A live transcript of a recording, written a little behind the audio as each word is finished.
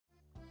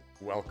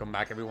Welcome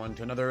back everyone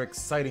to another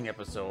exciting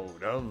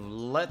episode of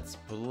Let's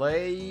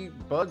Play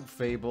Bug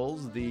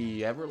Fables,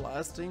 the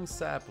Everlasting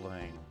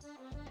Sapling.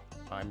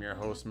 I'm your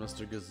host,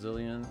 Mr.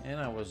 Gazillion, and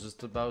I was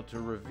just about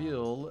to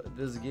reveal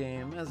this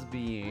game as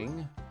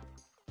being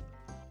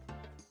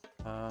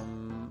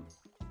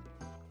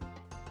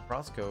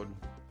crosscode.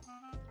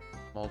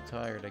 I'm all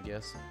tired, I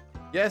guess.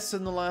 Yes,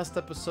 in the last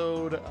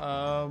episode,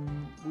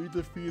 we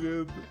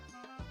defeated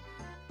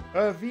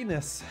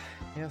Venus.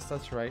 Yes,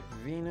 that's right.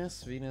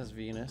 Venus.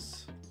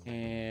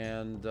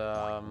 And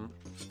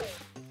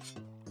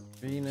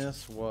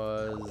Venus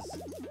was...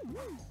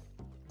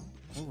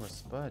 Oh, a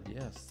spud,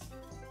 yes.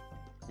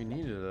 We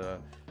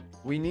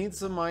need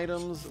some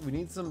items, we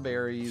need some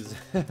berries.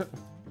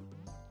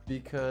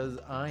 Because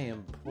I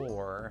am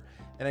poor.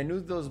 And I knew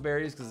those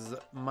berries because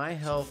my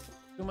health,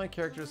 my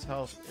character's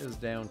health is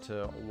down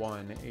to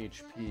 1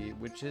 HP,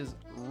 which is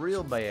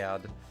real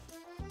bad.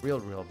 Real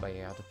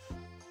bad.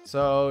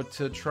 So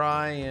to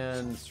try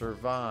and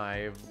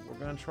survive, we're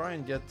gonna try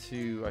and get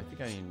to, I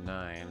think I need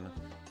 9.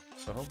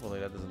 So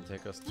hopefully that doesn't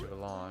take us too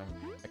long.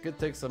 I could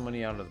take some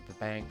money out of the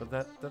bank, but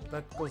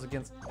that goes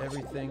against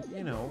everything.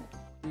 You know,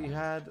 we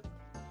have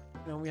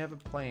a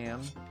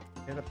plan.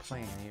 We had a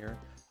plan here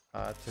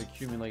to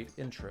accumulate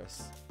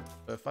interest.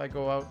 So if I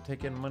go out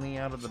taking money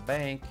out of the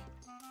bank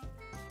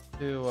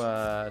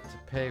to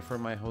pay for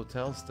my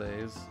hotel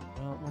stays,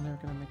 well, we're never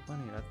gonna make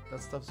money.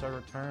 That stuff's our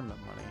retirement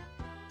money.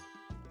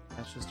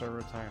 That's just our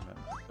retirement.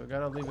 So we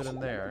gotta leave it in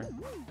there.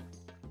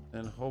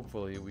 And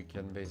hopefully we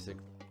can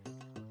basically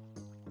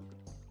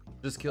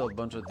just kill a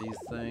bunch of these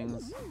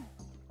things.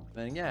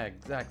 And yeah,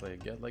 exactly.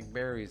 Get like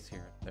berries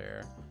here and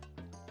there.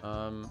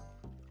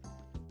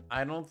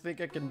 I don't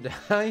think I can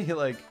die.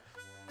 Like,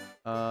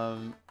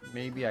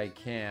 maybe I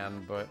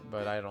can,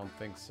 but I don't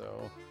think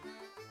so.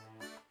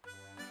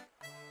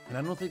 And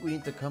I don't think we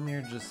need to come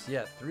here just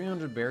yet.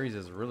 300 berries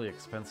is really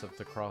expensive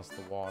to cross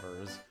the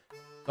waters.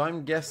 So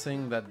I'm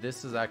guessing that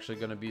this is actually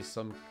going to be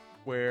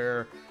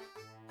somewhere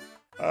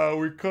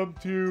we come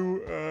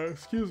to,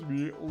 excuse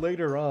me,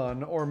 later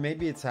on. Or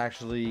maybe it's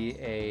actually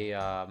a,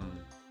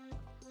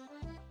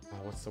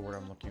 what's the word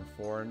I'm looking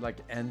for? Like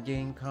end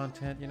game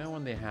content, you know,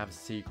 when they have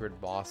secret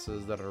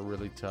bosses that are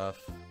really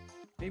tough.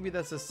 Maybe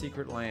that's a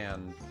secret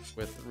land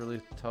with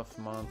really tough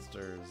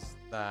monsters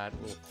that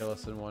will kill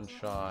us in one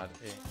shot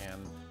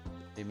and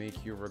they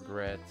make you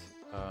regret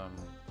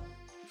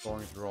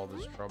going through all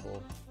this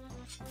trouble.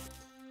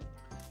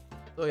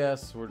 So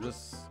yes, we're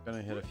just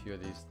gonna hit a few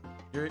of these.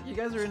 You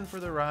guys are in for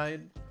the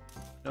ride.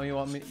 You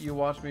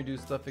watch me do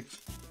stuff.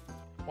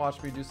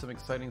 Watch me do some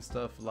exciting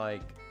stuff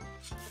like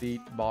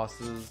beat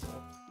bosses.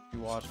 You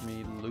watch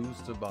me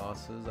lose to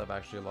bosses. I've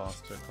actually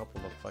lost to a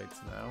couple of fights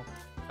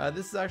now.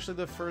 This is actually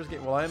the first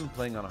game. Well, I'm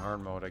playing on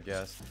hard mode, I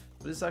guess.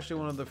 But this is actually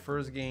one of the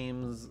first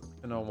games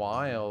in a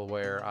while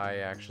where I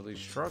actually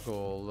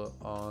struggle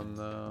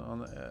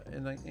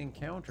in the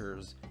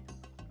encounters.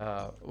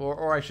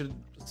 Or I should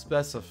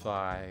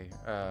specify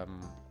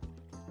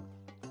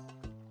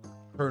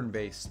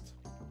turn-based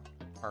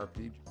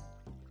RPG.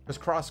 Because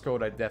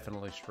Crosscode I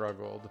definitely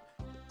struggled,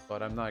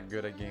 but I'm not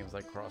good at games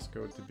like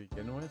Crosscode to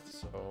begin with,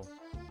 so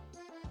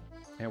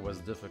it was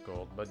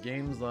difficult. But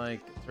games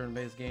like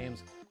turn-based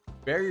games,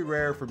 very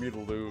rare for me to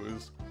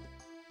lose.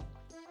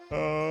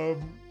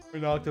 In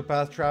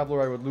Octopath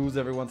Traveler I would lose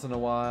every once in a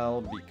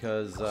while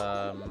because you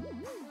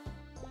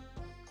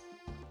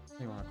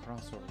want to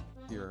cross over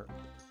here.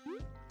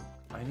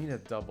 I need a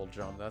double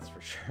jump, that's for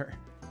sure.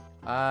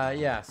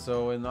 Yeah,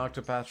 so in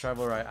Octopath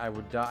Traveler,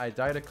 I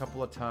died a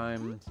couple of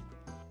times,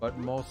 but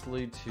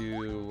mostly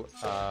to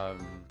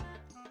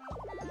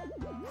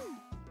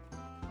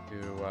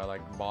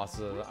like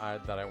bosses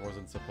that I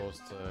wasn't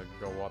supposed to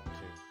go up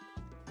to.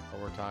 But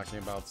we're talking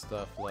about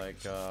stuff like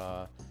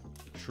the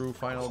true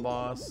final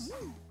boss,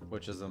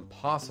 which is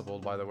impossible,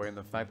 by the way, and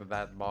the fact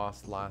that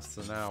boss lasts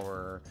an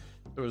hour,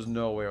 there was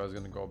no way I was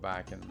going to go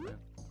back and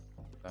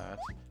that.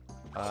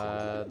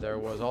 There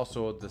was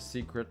also the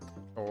secret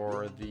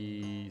or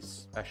the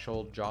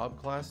special job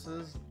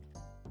classes.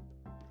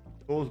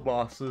 Those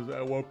bosses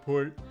at one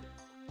point,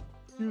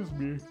 excuse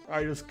me,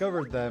 I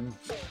discovered them.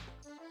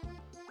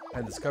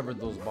 I discovered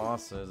those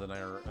bosses and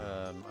I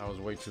was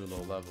way too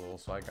low level,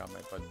 so I got my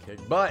butt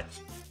kicked. But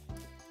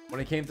when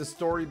it came to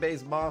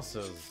story-based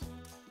bosses,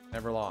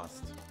 never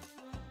lost.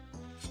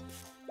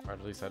 Or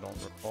at least I don't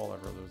recall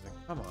ever losing.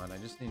 Come on, I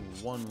just need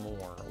one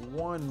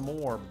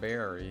more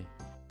berry.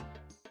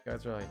 You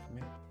guys are like,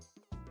 man.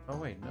 Oh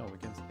wait, no, we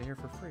can stay here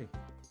for free.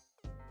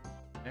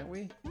 Can't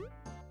we? Yeah,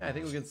 I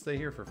think we can stay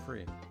here for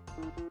free.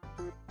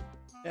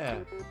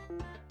 Yeah.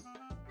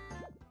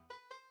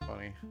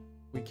 Funny.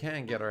 We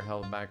can get our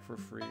health back for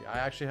free. I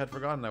actually had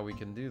forgotten that we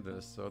can do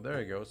this, so there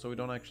you go. So we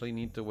don't actually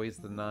need to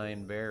waste the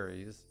 9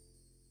 berries.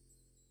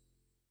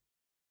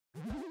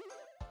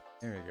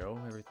 There you go,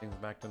 everything's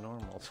back to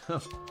normal.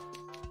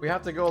 We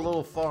have to go a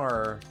little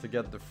far to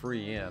get the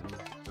free in,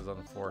 which is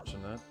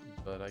unfortunate,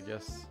 but I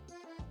guess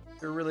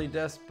if you're really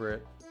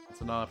desperate,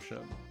 it's an option.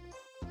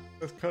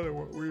 That's kind of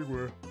what we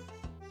were.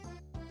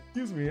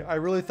 Excuse me, I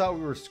really thought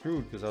we were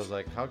screwed because I was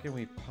like, how can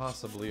we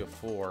possibly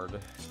afford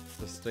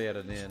to stay at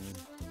an inn?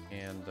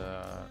 And,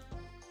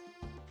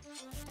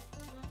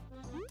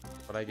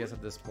 but I guess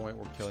at this point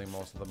we're killing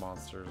most of the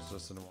monsters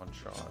just in one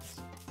shot.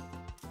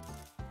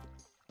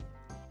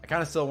 I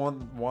kind of still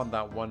want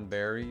that one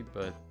berry,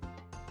 but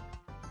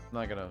I'm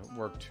not gonna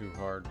work too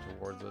hard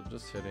towards it.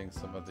 Just hitting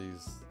some of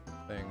these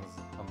things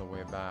on the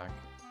way back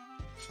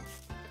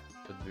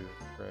to do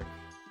the trick.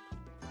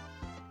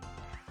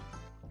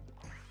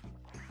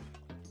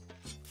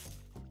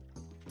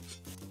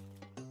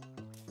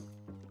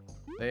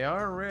 They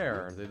are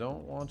rare. They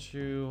don't want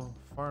you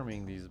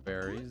farming these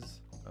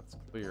berries. That's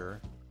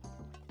clear.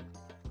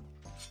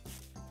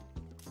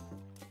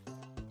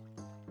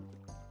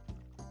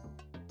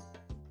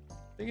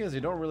 Thing is,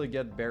 you don't really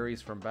get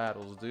berries from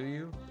battles, do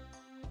you?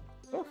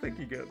 I don't think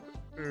you get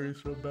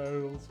berries from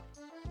battles.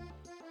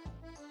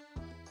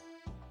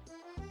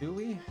 Do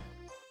we?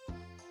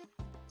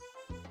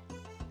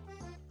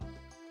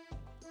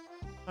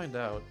 Find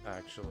out,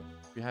 actually.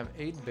 We have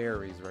 8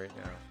 berries right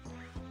now.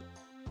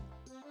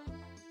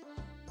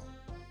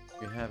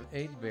 We have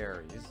 8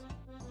 berries.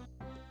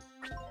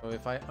 So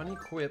if I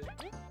unequip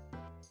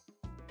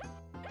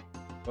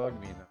Bug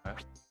Me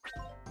Not.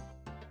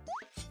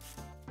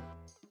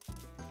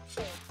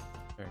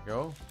 There you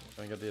go.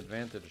 I got the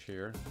advantage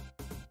here.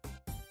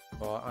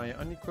 Well, I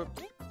unequip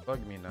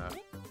Bug Me Not.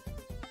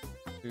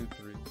 2,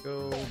 3,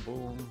 go,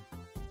 boom.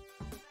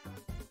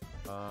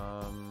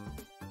 I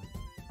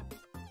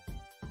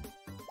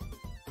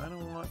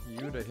don't want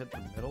you to hit the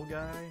middle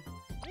guy.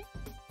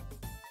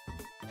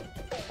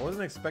 I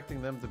wasn't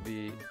expecting them to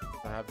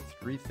have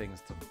 3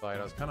 things to fight.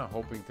 I was kind of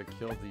hoping to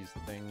kill these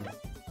things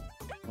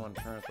in one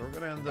turn. So we're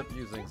gonna end up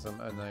using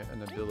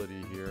an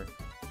ability here.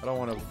 I don't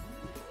want to.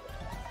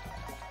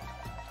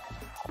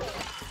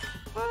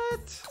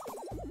 What?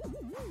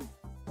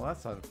 Well,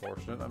 that's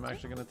unfortunate. I'm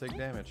actually gonna take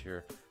damage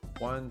here.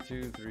 1,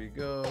 2, 3,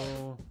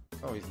 go.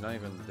 Oh, he's not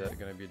even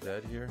gonna be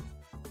dead here.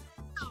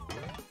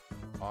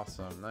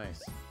 Awesome,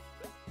 nice.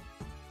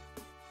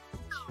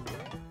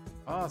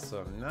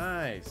 Awesome,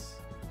 nice.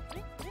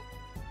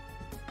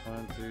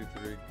 1, 2,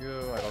 3,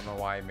 go. I don't know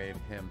why I made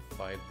him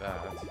fight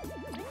that.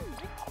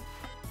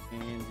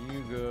 And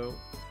you go.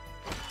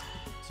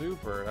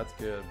 Super, that's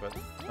good, but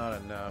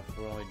not enough.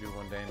 We'll only do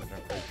 1 damage,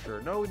 I'm pretty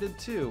sure. No, we did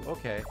 2.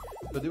 Okay.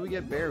 So do we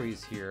get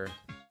berries here?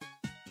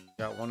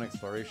 Got 1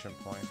 exploration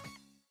point.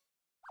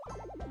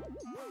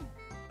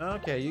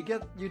 Okay, you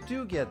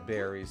do get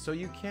berries, so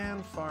you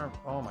can farm.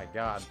 Oh my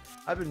god.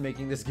 I've been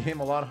making this game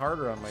a lot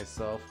harder on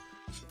myself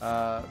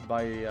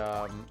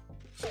by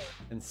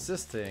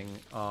insisting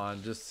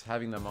on just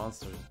having the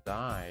monsters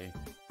die.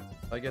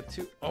 I get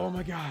 2. Oh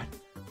my god.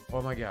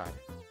 Oh my god.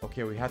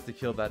 Okay, we have to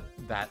kill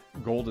that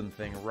golden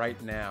thing right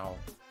now.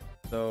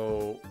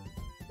 So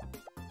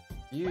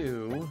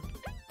you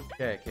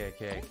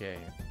okay.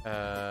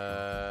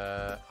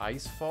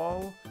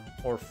 Icefall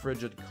or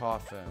Frigid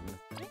Coffin?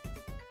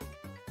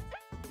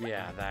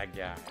 Yeah, that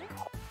guy.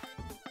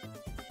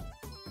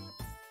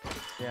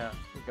 Yeah,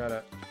 we got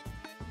it.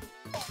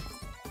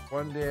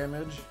 1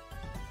 damage.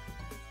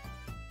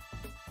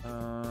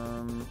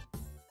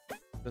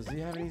 Does he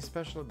have any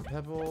special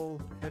pebble,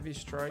 heavy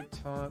strike,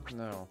 taunt?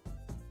 No.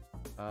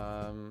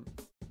 How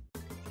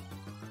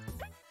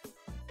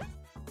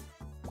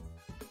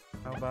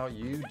about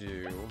you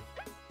do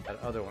that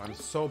other one? I'm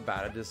so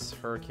bad at this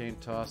hurricane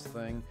toss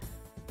thing.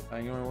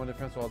 Ignore 1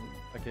 defense while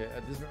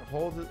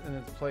hold it in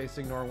its place.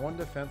 Ignore 1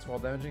 defense while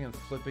damaging and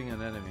flipping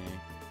an enemy.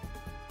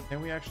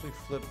 Can we actually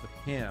flip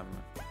him?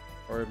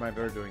 Or am I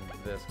better doing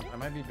this? I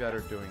might be better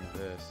doing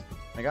this.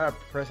 I gotta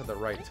press at the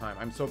right time.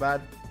 I'm so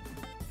bad.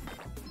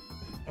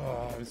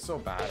 Oh, I'm so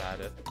bad at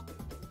it.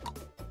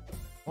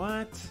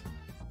 What?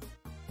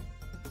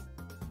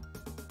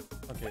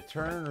 Okay,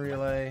 turn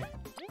relay.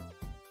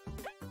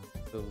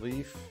 The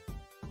Leif.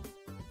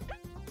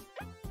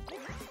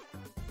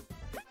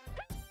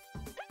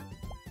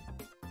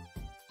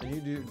 Can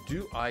you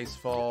do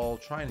Icefall?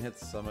 Try and hit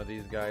some of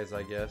these guys,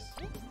 I guess.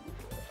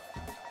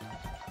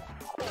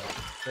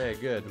 Okay,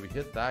 good. We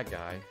hit that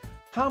guy.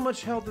 How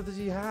much health does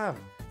he have?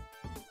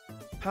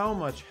 How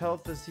much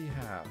health does he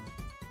have?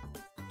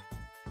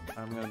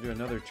 I'm gonna do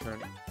another turn.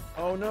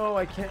 Oh no,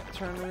 I can't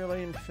turn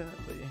relay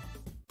infinitely.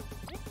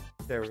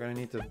 Okay, we're gonna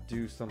need to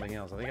do something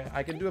else. I think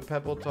I can do a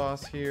pebble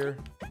toss here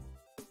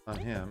on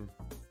him.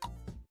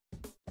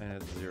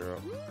 And it's 0.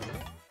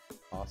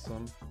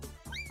 Awesome.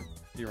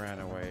 He ran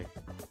away.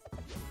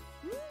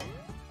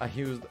 I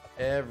used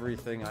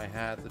everything I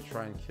had to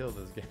try and kill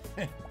this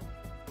guy.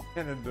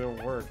 And it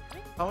didn't work.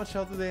 How much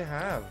health do they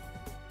have?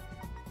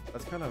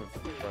 That's kind of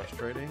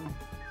frustrating.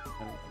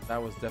 And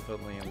that was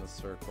definitely in the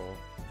circle.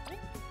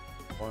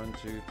 1,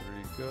 2, 3,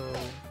 go.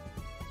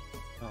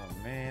 Oh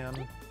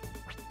man.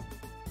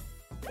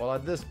 Well,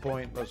 at this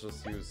point, let's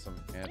just use some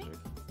magic.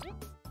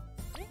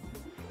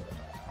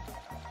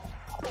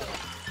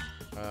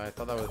 I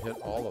thought that would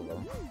hit all of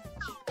them.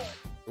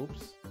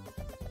 Oops.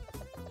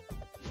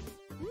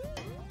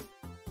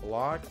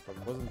 Block, but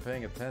wasn't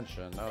paying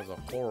attention. That was a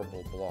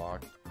horrible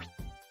block.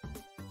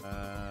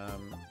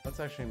 Let's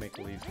actually make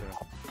Leif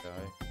the guy.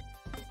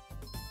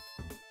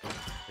 There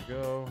we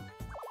go.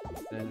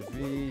 Then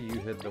V, you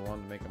hit the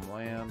one to make him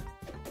land.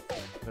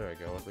 There we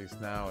go. At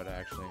least now it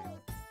actually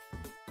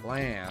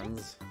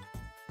lands.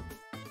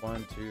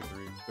 1, 2, 3,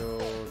 go.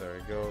 There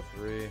we go.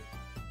 3.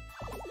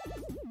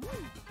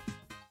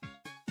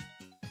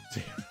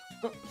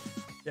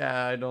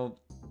 Yeah, I don't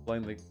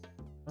blindly.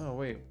 Oh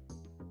wait,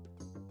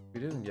 we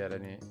didn't get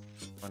any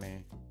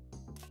money.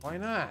 Why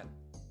not?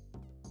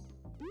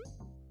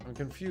 I'm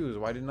confused.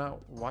 Why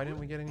didn't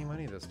we get any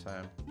money this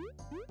time?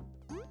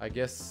 I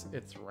guess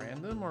it's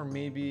random, or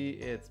maybe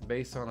it's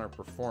based on our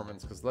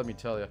performance, because let me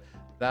tell you,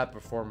 that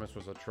performance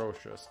was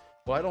atrocious.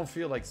 Well, I don't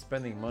feel like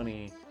spending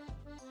money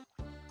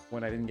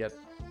when I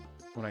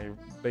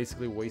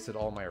basically wasted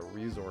all my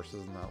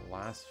resources in that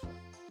last one.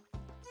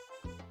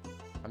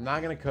 I'm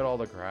not gonna cut all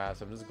the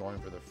grass, I'm just going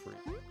for the free.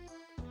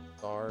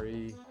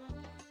 Sorry.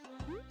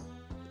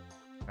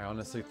 I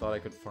honestly thought I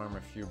could farm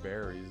a few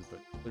berries,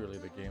 but clearly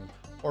the game...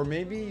 Or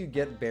maybe you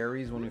get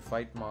berries when you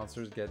fight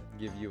monsters give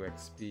you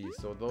XP,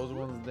 so those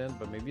ones didn't,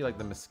 but maybe like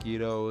the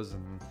mosquitoes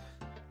and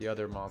the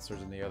other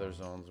monsters in the other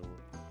zones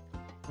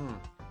were...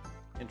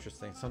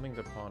 Interesting, something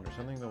to ponder,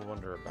 something to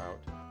wonder about.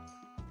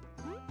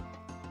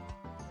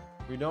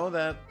 We know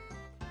that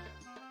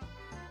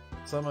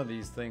some of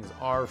these things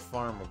are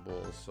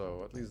farmable,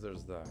 so at least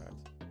there's that.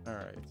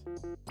 Alright.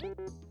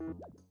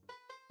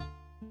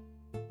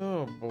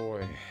 Oh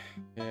boy.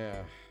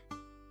 Yeah.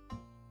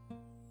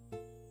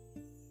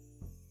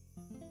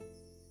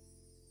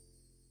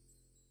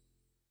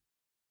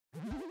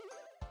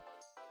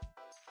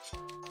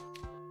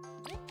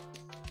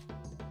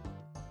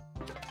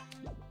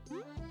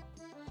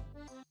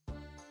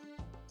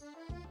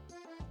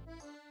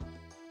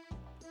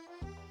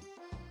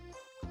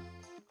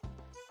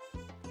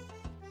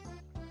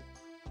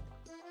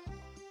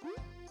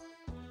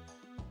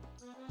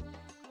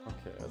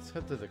 Okay, let's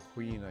head to the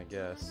Queen, I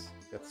guess.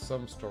 Get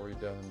some story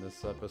done in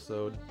this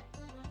episode.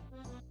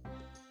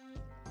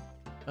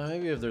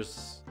 Maybe if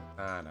there's...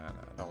 Nah, I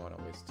don't want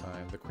to waste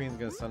time. The Queen's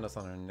gonna send us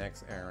on her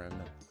next errand.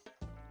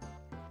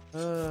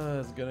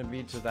 It's gonna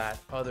be to that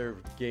other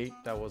gate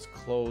that was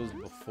closed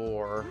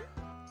before.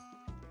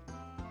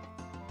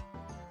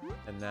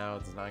 And now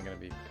it's not gonna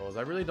be closed.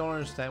 I really don't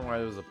understand why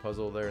there was a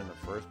puzzle there in the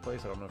first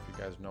place. I don't know if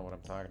you guys know what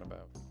I'm talking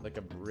about. Like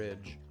a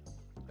bridge.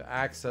 To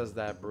access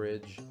that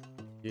bridge,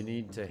 you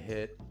need to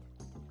hit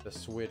the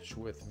switch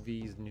with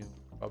V's new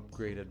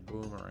upgraded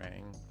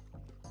boomerang.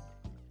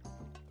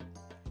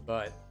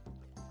 But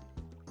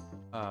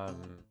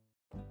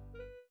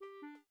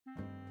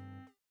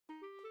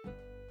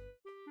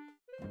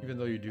even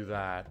though you do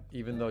that,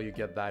 even though you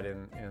get that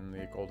in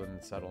the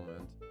Golden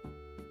Settlement,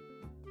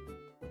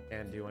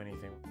 can't do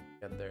anything when you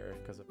get there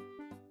because of the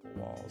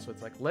wall. So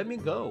it's like, let me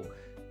go,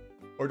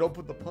 or don't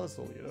put the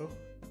puzzle, you know?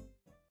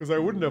 Because I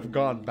wouldn't have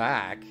gone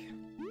back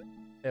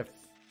if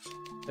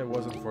it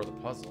wasn't for the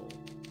puzzle.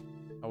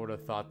 I would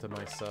have thought to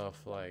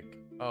myself, like,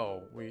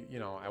 oh,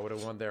 I would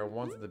have went there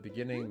once at the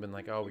beginning, been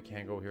like, oh, we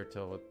can't go here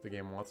till the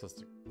game wants us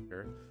to go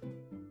here.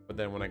 But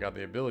then when I got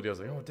the ability, I was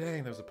like, oh,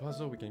 dang, there's a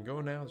puzzle, we can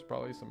go now, there's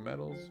probably some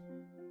medals.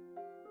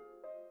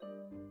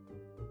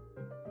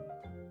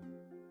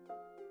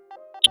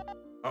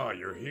 Ah,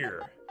 you're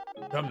here.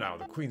 Come now,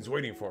 the Queen's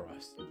waiting for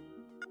us.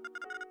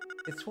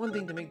 It's one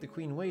thing to make the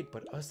Queen wait,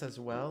 but us as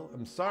well?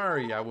 I'm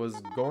sorry, I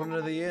was going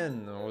to the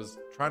inn. I was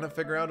trying to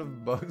figure out if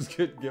bugs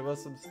could give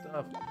us some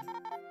stuff.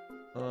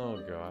 Oh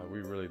god, we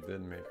really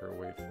did make her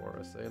wait for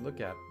us. Hey, look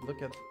at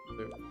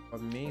the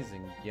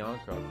amazing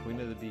Bianca,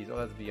 Queen of the Bees. Oh,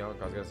 that's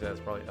Bianca. I was gonna say that's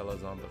probably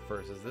Elazon the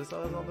First. Is this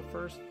Elazon the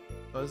First?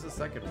 No, this is the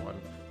second one.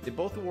 They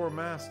both wore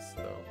masks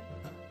though.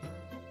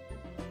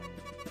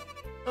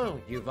 Oh,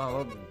 you've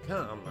all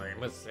come. I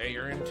must say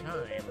you're in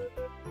time.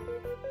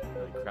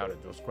 Really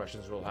crowded. Those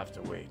questions will have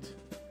to wait.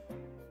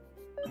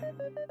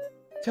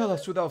 Tell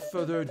us without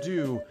further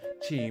ado,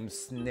 Team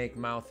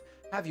Snakemouth.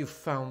 Have you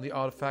found the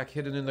artifact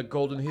hidden in the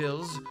Golden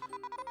Hills?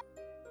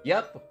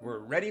 Yep, we're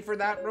ready for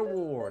that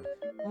reward.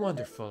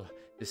 Wonderful.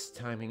 This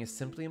timing is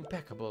simply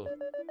impeccable.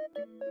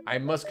 I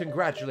must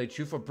congratulate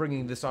you for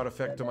bringing this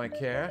artifact to my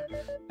care.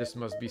 This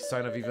must be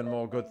sign of even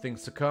more good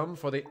things to come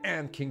for the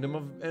Ant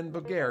Kingdom and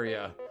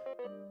Bugaria.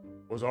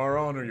 Was our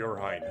honor, Your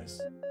Highness.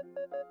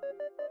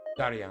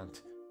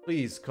 Dariant,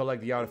 please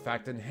collect the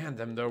artifact and hand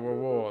them their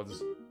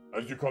rewards.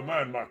 As you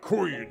command, my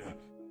queen.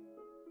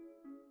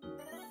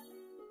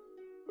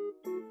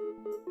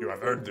 You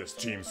have earned this,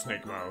 Team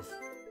Snakemouth.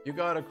 You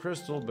got a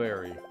crystal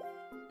berry.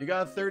 You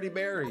got 30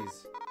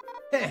 berries.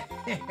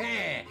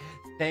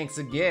 Thanks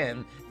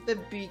again. The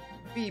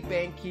bee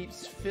bank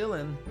keeps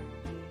filling.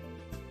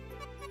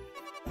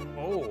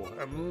 Oh,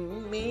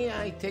 may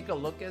I take a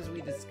look as we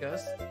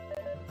discussed?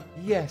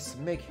 Yes,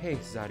 make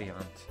haste,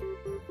 Zariant.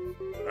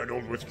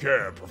 Handled with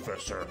care,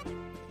 Professor.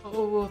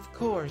 Oh, of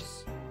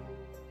course.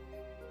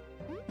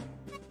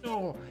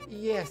 Oh,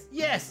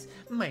 yes,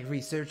 my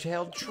research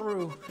held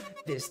true.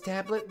 This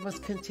tablet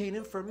must contain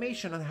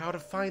information on how to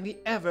find the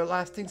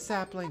Everlasting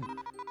Sapling.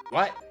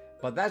 What?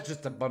 but that's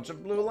just a bunch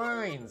of blue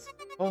lines.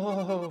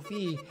 Oh,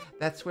 V,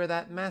 that's where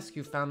that mask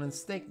you found in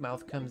Snake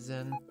Mouth comes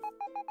in.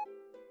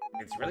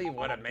 It's really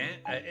what a man.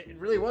 It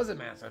really was a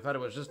mask. I thought it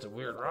was just a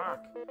weird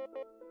rock.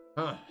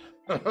 Huh.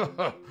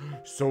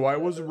 So I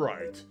was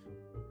right.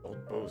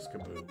 Old Bo's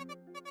Kaboo.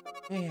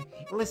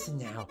 Listen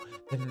now,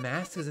 the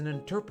mask is an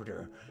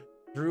interpreter.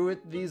 Through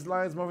these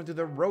lines moving through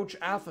the roach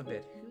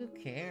alphabet. Who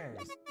cares?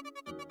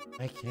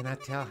 I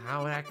cannot tell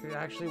how it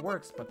actually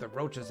works, but the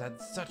roaches had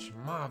such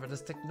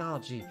marvelous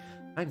technology.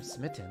 I'm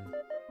smitten.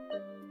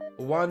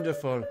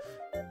 Wonderful.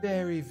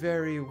 Very,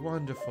 very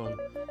wonderful.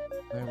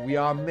 And we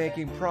are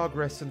making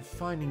progress in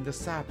finding the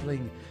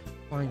sapling.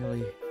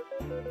 Finally.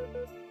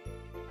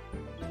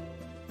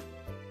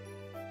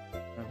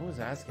 Now, who's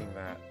asking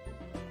that?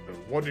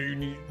 What do you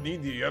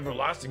need the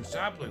Everlasting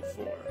Sapling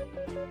for?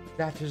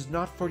 That is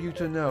not for you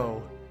to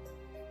know.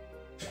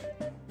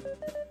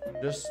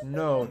 Just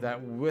know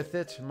that with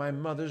it, my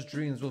mother's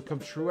dreams will come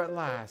true at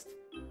last.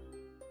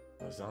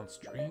 Azant's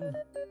dream?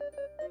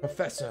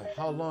 Professor,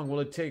 how long will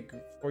it take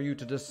for you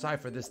to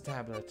decipher this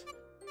tablet?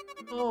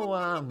 Oh,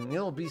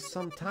 it'll be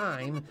some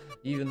time.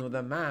 Even with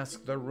a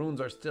mask, the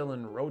runes are still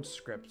in road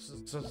scripts.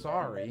 So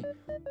sorry.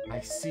 I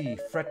see.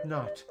 Fret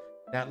not.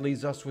 That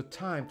leaves us with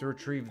time to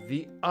retrieve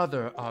the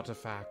other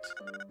artifact.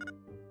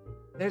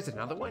 There's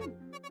another one?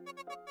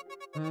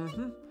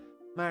 Mm-hmm.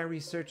 My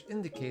research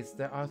indicates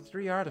there are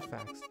 3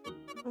 artifacts.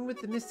 And with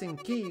the missing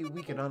key,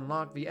 we can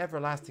unlock the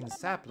Everlasting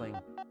Sapling.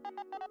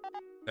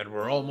 Then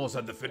we're almost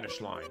at the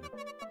finish line.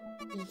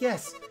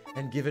 Yes,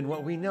 and given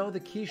what we know, the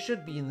key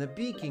should be in the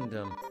Bee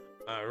Kingdom.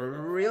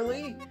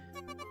 Really?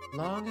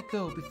 Long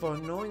ago, before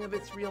knowing of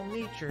its real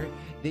nature,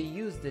 they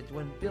used it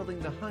when building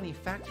the honey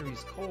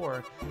factory's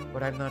core,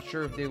 but I'm not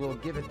sure if they will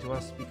give it to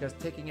us because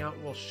taking out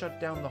will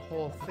shut down the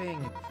whole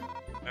thing.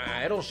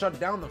 It'll shut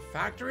down the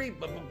factory?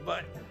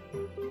 But...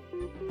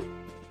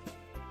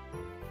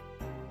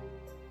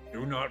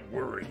 Do not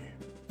worry,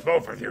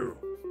 both of you.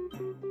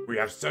 We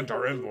have sent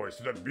our envoys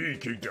to the Bee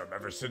Kingdom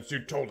ever since you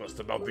told us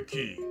about the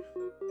key.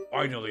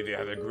 Finally, they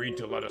have agreed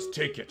to let us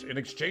take it in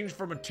exchange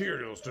for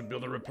materials to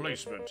build a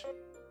replacement.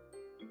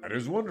 That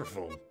is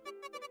wonderful.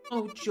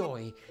 Oh,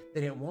 joy,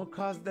 then it won't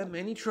cause them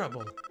any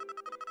trouble.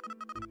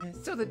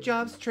 So the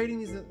job's trading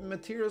these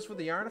materials for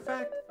the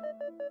artifact?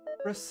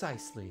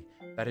 Precisely.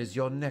 That is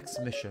your next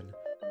mission.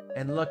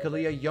 And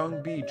luckily a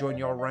young bee joined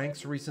your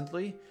ranks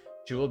recently.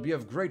 She will be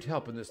of great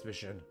help in this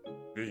mission.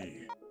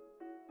 Bee.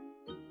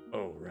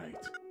 Oh, right.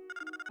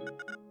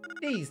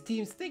 Geez,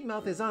 Team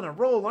Stigmouth is on a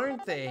roll,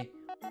 aren't they?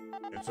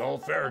 It's all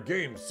fair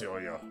game,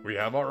 Celia. We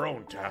have our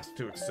own tasks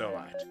to excel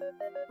at.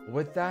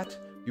 With that,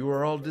 you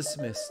are all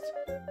dismissed.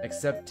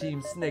 Except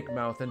Team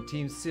Snakemouth and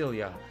Team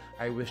Celia.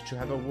 I wish to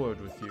have a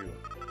word with you.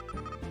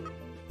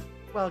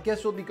 Well,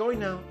 guess we'll be going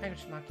now.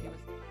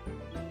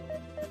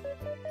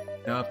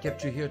 Now I've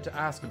kept you here to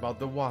ask about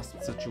the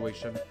wasp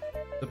situation.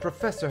 The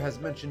professor has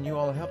mentioned you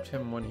all helped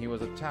him when he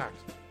was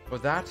attacked. For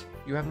that,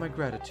 you have my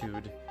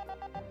gratitude.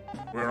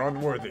 We're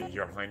unworthy,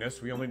 Your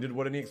Highness. We only did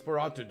what any explorer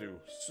ought to do.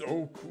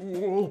 So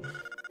cool.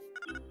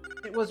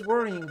 It was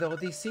worrying, though.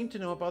 They seem to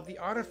know about the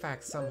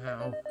artifacts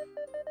somehow.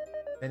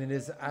 And it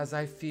is as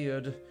I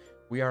feared.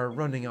 We are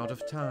running out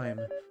of time.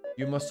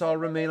 You must all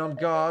remain on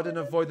guard and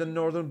avoid the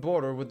northern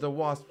border with the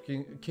Wasp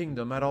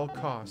Kingdom at all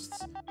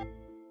costs.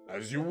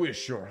 As you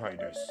wish, Your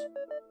Highness.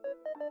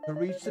 To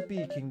reach the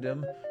Bee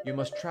Kingdom, you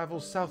must travel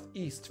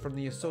southeast from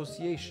the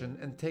Association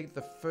and take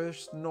the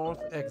first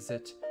north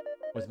exit.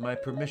 With my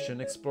permission,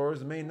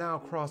 explorers may now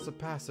cross the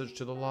passage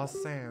to the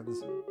Lost Sands.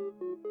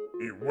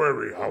 Be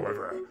wary,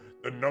 however.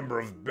 The number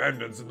of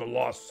bandits in the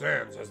Lost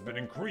Sands has been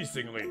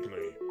increasing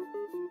lately.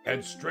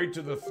 Head straight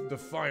to the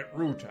Defiant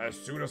route as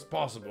soon as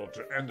possible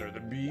to enter the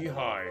Bee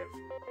Hive.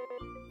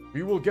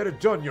 We will get it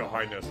done, Your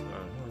Highness.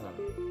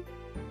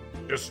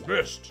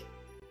 Dismissed.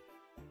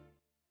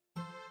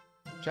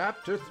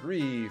 Chapter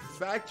 3,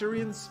 Factory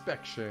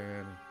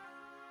Inspection.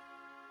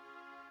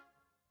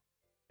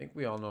 I think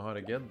we all know how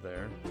to get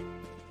there,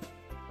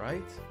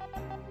 right?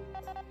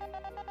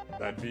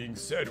 That being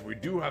said, we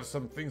do have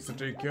some things to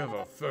take care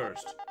of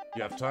first. If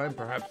you have time,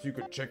 perhaps you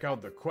could check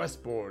out the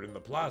quest board in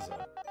the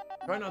plaza.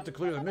 Try not to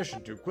clear the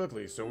mission too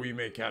quickly so we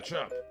may catch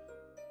up.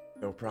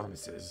 No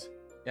promises.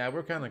 Yeah,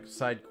 we're kind of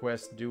side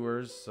quest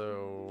doers,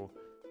 so...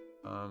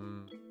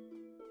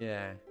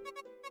 yeah.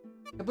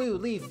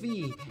 Kaboo, Leif,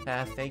 V.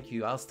 Thank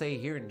you. I'll stay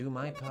here and do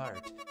my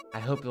part. I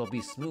hope it'll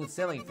be smooth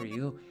sailing for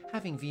you.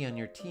 Having V on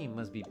your team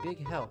must be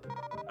big help.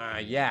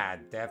 Yeah,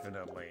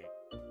 definitely.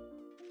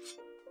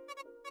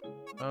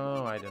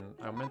 Oh, I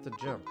meant to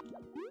jump.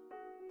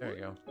 There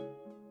you go.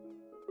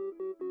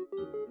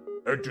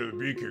 Enter the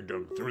Bee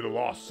Kingdom through the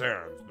Lost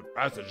Sands. The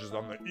passage is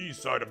on the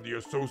east side of the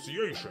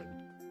Association.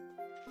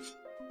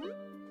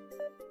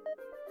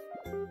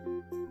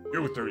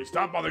 You three,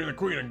 stop bothering the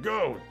Queen and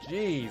go!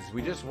 Jeez,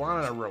 we just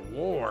wanted a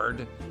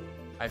reward.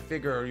 I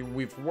figure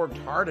we've worked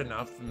hard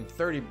enough and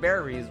 30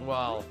 berries,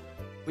 well,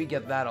 we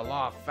get that a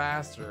lot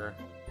faster.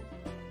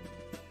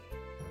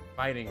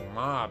 Fighting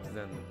mobs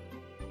than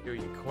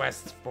doing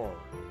quests for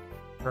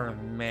Her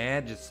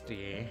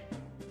Majesty.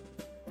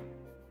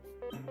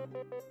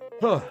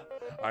 Huh.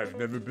 I've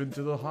never been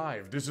to the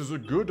hive. This is a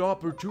good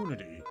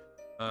opportunity.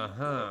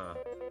 Uh-huh.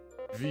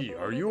 V,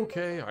 are you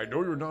okay? I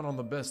know you're not on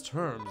the best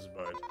terms,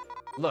 but...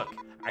 Look,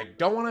 I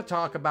don't want to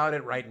talk about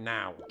it right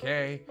now,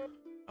 okay?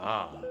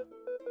 Ah.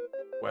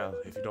 Well,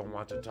 if you don't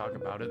want to talk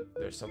about it,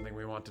 there's something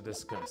we want to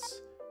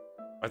discuss.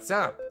 What's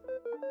up?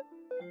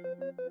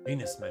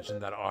 Venus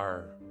mentioned that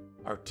our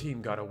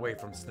team got away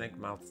from Snake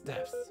Mouth's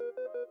depths.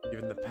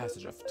 Given the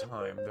passage of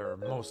time, they're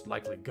most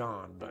likely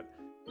gone, but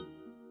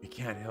we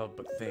can't help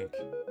but think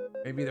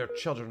maybe their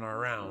children are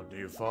around. Do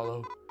you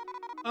follow?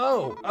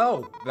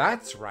 Oh,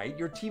 that's right.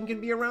 Your team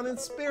can be around in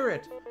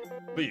spirit.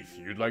 Leif,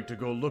 you'd like to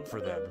go look for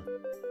them.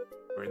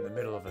 We're in the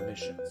middle of a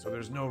mission, so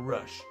there's no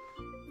rush.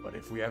 But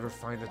if we ever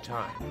find the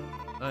time,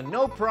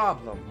 no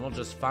problem. We'll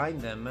just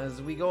find them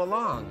as we go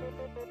along.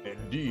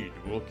 Indeed,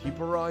 we'll keep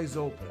our eyes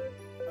open.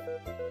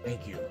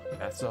 Thank you.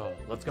 That's all.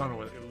 Let's get on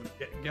with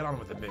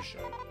the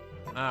mission.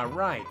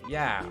 Right.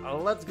 Yeah.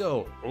 Let's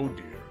go. Oh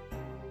dear.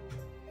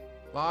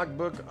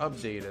 Logbook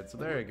updated. So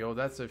there you go.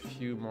 That's a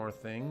few more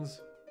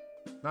things.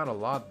 Not a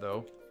lot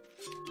though.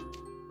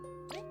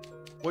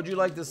 Would you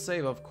like to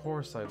save? Of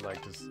course I'd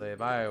like to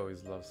save. I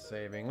always love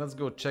saving. Let's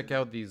go check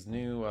out these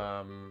new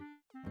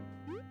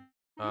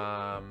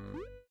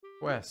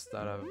quests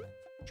that I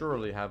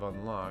surely have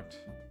unlocked.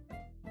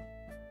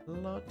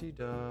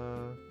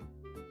 La-di-da.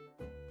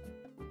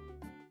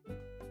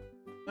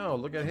 Oh,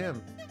 look at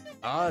him.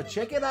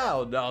 Check it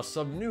out. Now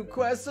some new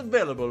quests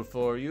available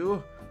for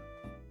you.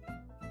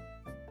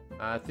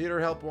 Theater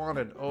help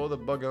wanted. Oh, the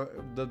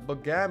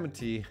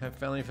Bugaria. I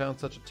finally found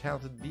such a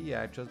talented bee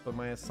actress, but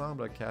my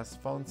ensemble cast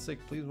has fallen sick.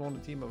 Please want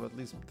a team of at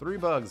least 3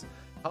 bugs.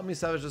 Help me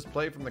salvage this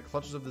play from the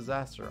clutches of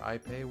disaster. I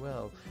pay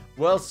well.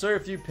 Well, sir,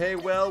 if you pay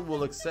well,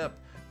 we'll accept.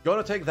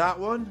 Gonna take that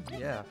one?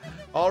 Yeah.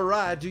 All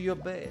right, do your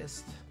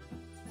best.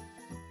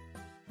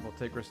 We'll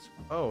take risk.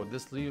 Oh,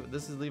 this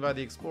is Levi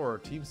the Explorer.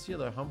 Team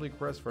Sealer humbly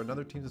requests for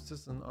another team's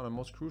assistance on a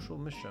most crucial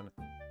mission.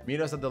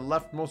 Meet us at the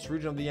leftmost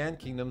region of the Ant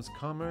Kingdom's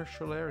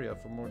commercial area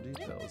for more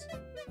details.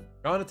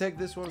 Gonna take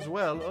this one as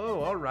well.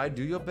 Oh, alright,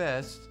 do your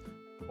best.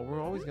 Well,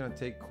 we're always gonna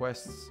take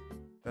quests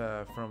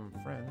from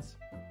friends.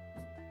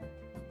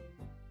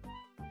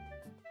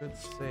 Good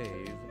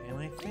save. And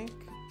I think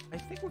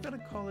we're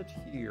gonna call it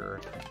here.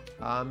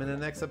 In the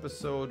next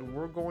episode,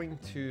 we're going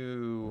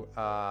to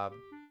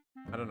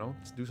I don't know,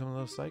 let's do some of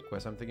those side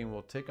quests. I'm thinking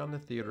we'll take on the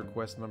theater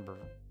quest number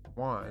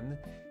 1.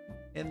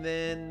 And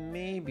then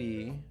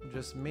maybe,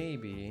 just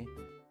maybe,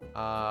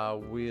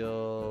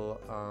 we'll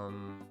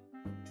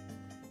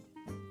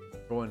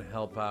go and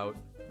help out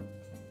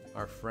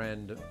our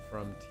friend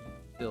from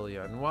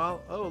Celia. And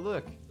while, oh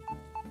look,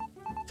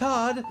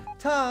 Todd,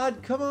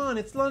 come on,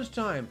 it's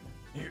lunchtime.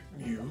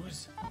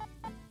 Muse?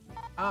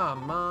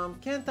 Mom,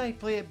 can't I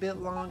play a bit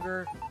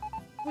longer?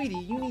 Sweetie,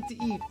 you need to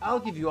eat. I'll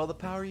give you all the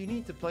power you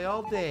need to play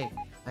all day.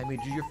 I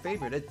made you your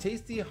favorite, a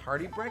tasty,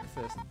 hearty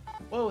breakfast.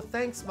 Whoa,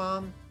 thanks,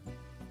 Mom.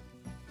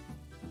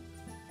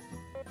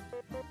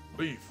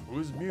 Leif,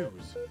 who's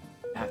Muse?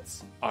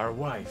 That's our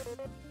wife.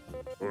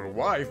 Her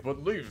wife,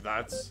 but Leif,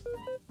 that's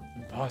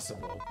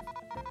impossible.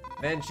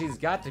 Then she's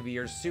got to be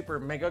your super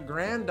mega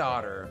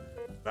granddaughter.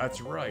 That's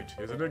right.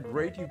 Isn't it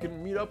great you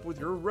can meet up with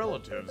your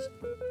relatives?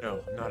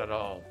 No, not at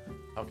all.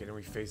 How can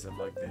we face them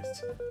like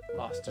this?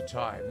 Lost to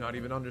time, not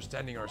even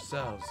understanding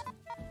ourselves.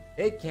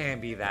 It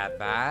can't be that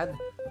bad.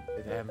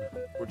 To them,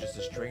 we're just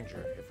a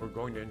stranger. If we're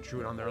going to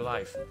intrude on their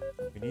life,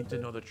 we need to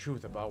know the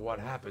truth about what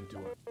happened to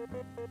them.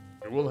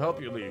 It will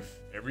help you, Leif,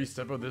 every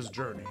step of this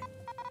journey.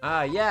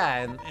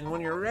 Yeah, and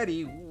when you're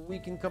ready, we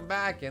can come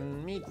back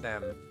and meet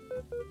them.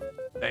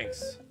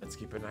 Thanks. Let's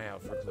keep an eye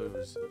out for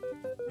clues.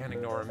 Can't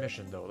ignore our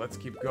mission, though. Let's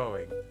keep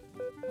going.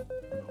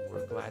 Oh,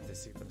 we're glad to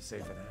see them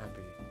safe and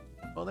happy.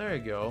 Well, there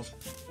you go.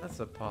 That's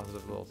a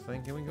positive little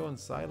thing. Can we go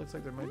inside? Looks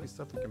like there might be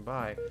stuff we can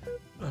buy.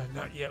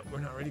 Not yet.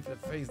 We're not ready to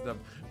face them.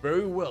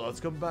 Very well.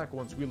 Let's come back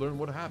once we learn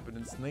what happened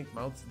in Snake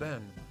Mouth's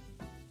den.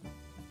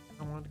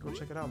 I wanted to go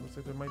check it out. Looks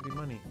like there might be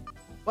money.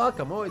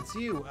 Welcome. Oh, it's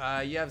you.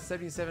 You have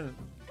 77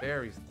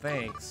 berries.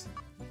 Thanks.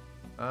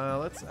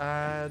 Let's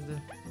add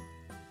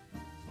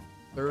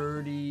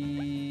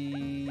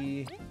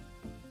 30...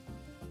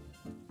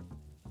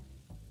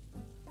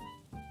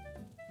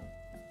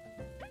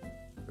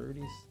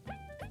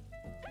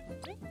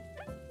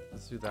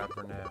 Let's do that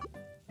for now.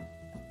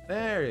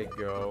 There you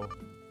go.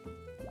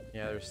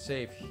 Yeah, they're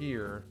safe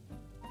here.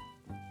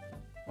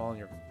 All in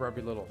your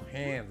grubby little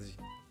hands.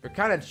 You're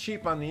kind of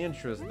cheap on the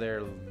interest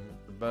there,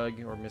 Mr. Bug,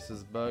 or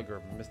Mrs. Bug,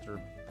 or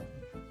Mr.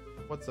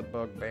 What's a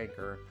bug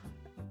banker?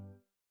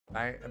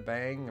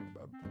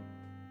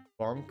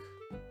 Bunk?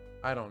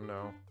 I don't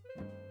know.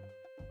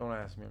 Don't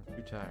ask me, I'm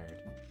too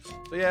tired.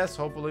 So yes,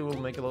 hopefully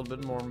we'll make a little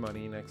bit more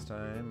money next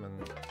time,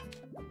 and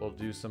we'll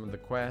do some of the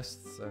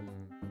quests, and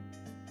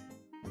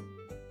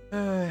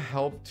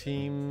help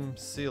Team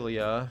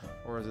Celia,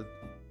 or is it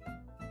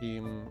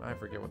Team... I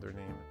forget what their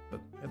name is,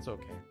 but it's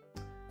okay.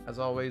 As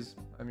always,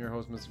 I'm your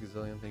host, Mr.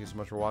 Gazillion. Thank you so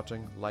much for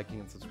watching, liking,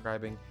 and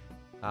subscribing.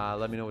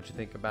 Let me know what you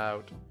think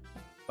about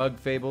Bug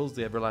Fables,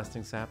 the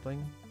Everlasting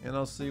Sapling, and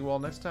I'll see you all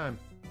next time.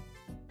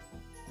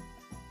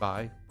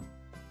 Bye.